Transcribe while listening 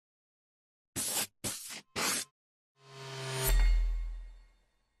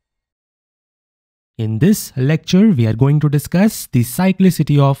In this lecture, we are going to discuss the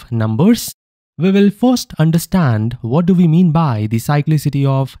cyclicity of numbers. We will first understand what do we mean by the cyclicity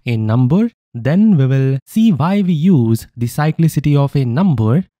of a number. Then we will see why we use the cyclicity of a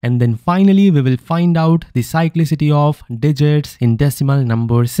number. And then finally, we will find out the cyclicity of digits in decimal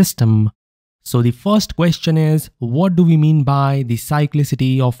number system. So the first question is, what do we mean by the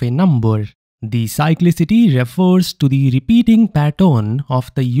cyclicity of a number? The cyclicity refers to the repeating pattern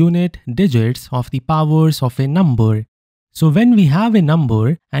of the unit digits of the powers of a number. So when we have a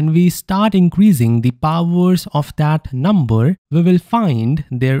number and we start increasing the powers of that number, we will find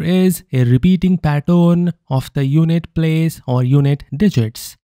there is a repeating pattern of the unit place or unit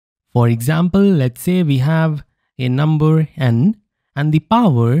digits. For example, let's say we have a number n and the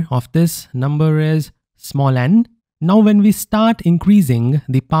power of this number is small n. Now when we start increasing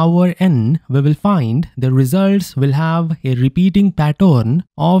the power n, we will find the results will have a repeating pattern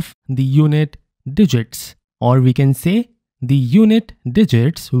of the unit digits, or we can say the unit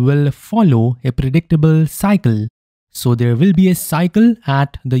digits will follow a predictable cycle. So there will be a cycle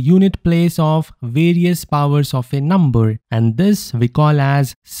at the unit place of various powers of a number, and this we call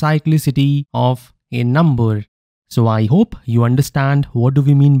as cyclicity of a number. So I hope you understand what do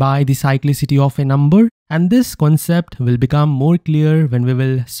we mean by the cyclicity of a number, and this concept will become more clear when we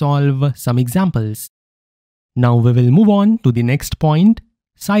will solve some examples. Now we will move on to the next point.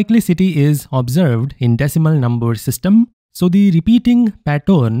 Cyclicity is observed in decimal number system. So the repeating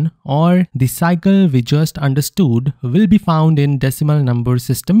pattern or the cycle we just understood will be found in decimal number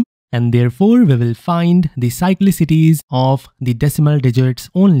system, and therefore we will find the cyclicities of the decimal digits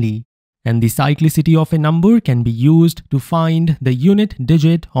only. And the cyclicity of a number can be used to find the unit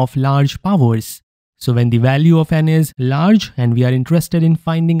digit of large powers. So when the value of n is large and we are interested in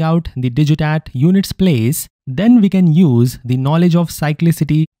finding out the digit at units place, then we can use the knowledge of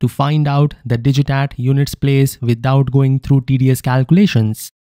cyclicity to find out the digit at units place without going through tedious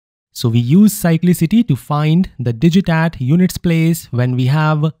calculations. So we use cyclicity to find the digit at units place when we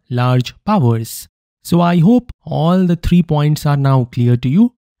have large powers. So I hope all the 3 points are now clear to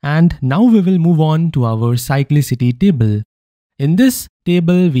you. And now we will move on to our cyclicity table. In this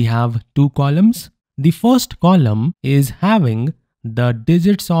table, we have 2 columns. The first column is having the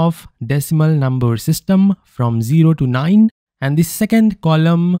digits of decimal number system from 0 to 9, and the second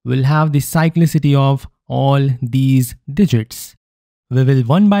column will have the cyclicity of all these digits. We will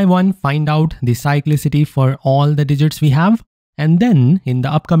one by one find out the cyclicity for all the digits we have, and then in the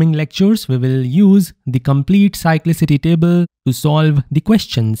upcoming lectures we will use the complete cyclicity table to solve the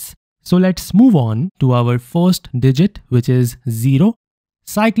questions. So let's move on to our first digit, which is 0.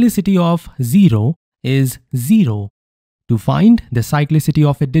 Cyclicity of 0 is 0. To find the cyclicity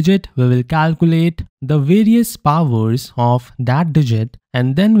of a digit, we will calculate the various powers of that digit,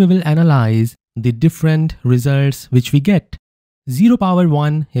 and then we will analyze the different results which we get. 0 power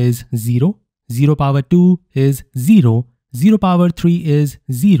 1 is 0, 0 power 2 is 0, 0 power 3 is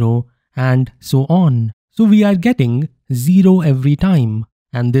 0, and so on. So we are getting 0 every time,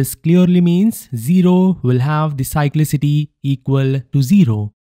 and this clearly means 0 will have the cyclicity equal to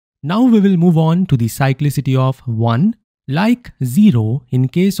 0. Now we will move on to the cyclicity of 1. Like 0, in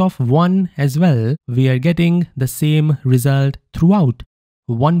case of 1 as well, we are getting the same result throughout.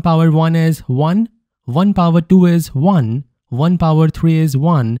 1 power 1 is 1, 1 power 2 is 1, 1 power 3 is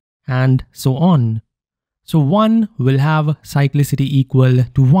 1, and so on. So 1 will have cyclicity equal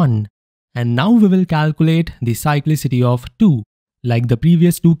to 1. And now we will calculate the cyclicity of 2. Like the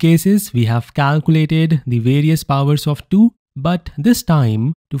previous 2 cases, we have calculated the various powers of 2, but this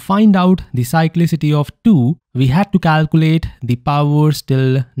time to find out the cyclicity of 2, we had to calculate the powers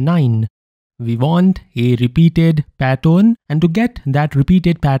till 9. We want a repeated pattern, and to get that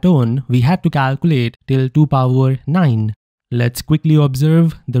repeated pattern, we had to calculate till 2 power 9. Let's quickly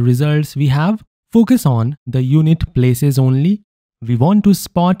observe the results we have. Focus on the unit places only. We want to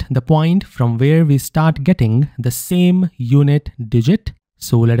spot the point from where we start getting the same unit digit.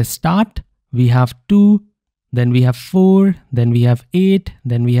 So let us start. We have 2, then we have 4, then we have 8,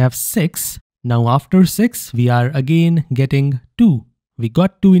 then we have 6. Now after 6, we are again getting 2. We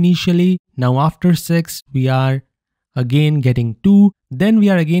got 2 initially. Now after 6, we are again getting 2. Then we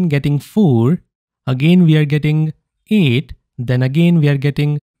are again getting 4. Again we are getting 8. Then again we are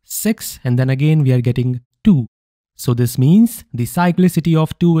getting 6, and then again we are getting 2. So this means the cyclicity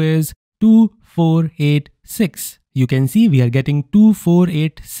of 2 is 2, 4, 8, 6. You can see we are getting 2, 4,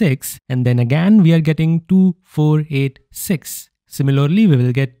 8, 6, and then again we are getting 2, 4, 8, 6. Similarly, we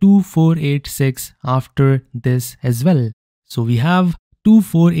will get 2, 4, 8, 6 after this as well. So we have 2,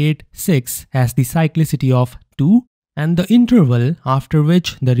 4, 8, 6 as the cyclicity of 2. and the interval after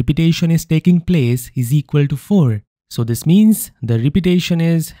which the repetition is taking place is equal to 4. So this means the repetition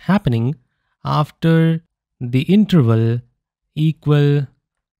is happening after the interval equal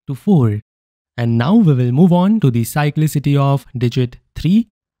to 4. And now we will move on to the cyclicity of digit 3.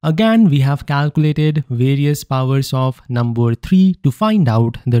 Again, we have calculated various powers of number 3 to find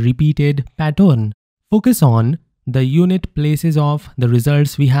out the repeated pattern. Focus on the unit places of the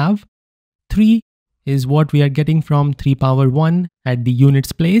results we have. 3 is what we are getting from 3 power 1 at the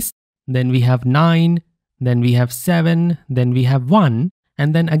units place. Then we have 9, then we have 7, then we have 1,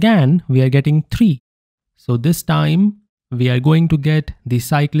 and then again we are getting 3. So this time we are going to get the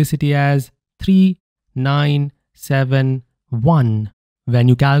cyclicity as 3, 9, 7, 1. When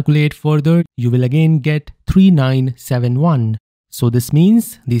you calculate further, you will again get 3971. So this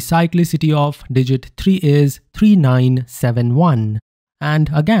means the cyclicity of digit 3 is 3971. And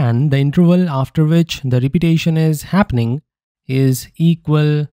again, the interval after which the repetition is happening is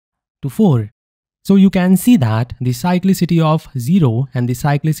equal to 4. So you can see that the cyclicity of 0 and the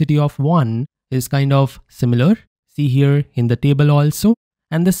cyclicity of 1 is kind of similar. See here in the table also.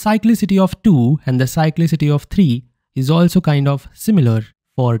 And the cyclicity of 2 and the cyclicity of 3 is also kind of similar.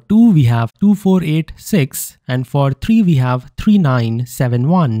 For 2 we have 2486 and for 3 we have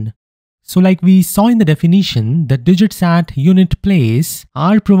 3971. So like we saw in the definition, the digits at unit place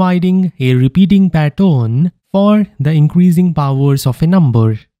are providing a repeating pattern for the increasing powers of a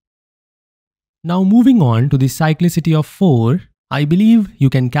number. Now moving on to the cyclicity of 4, I believe you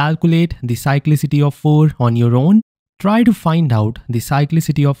can calculate the cyclicity of 4 on your own. Try to find out the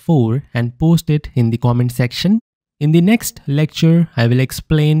cyclicity of 4 and post it in the comment section. In the next lecture, I will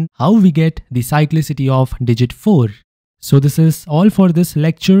explain how we get the cyclicity of digit 4. So this is all for this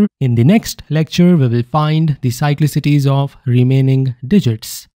lecture. In the next lecture, we will find the cyclicities of remaining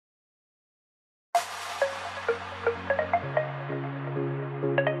digits.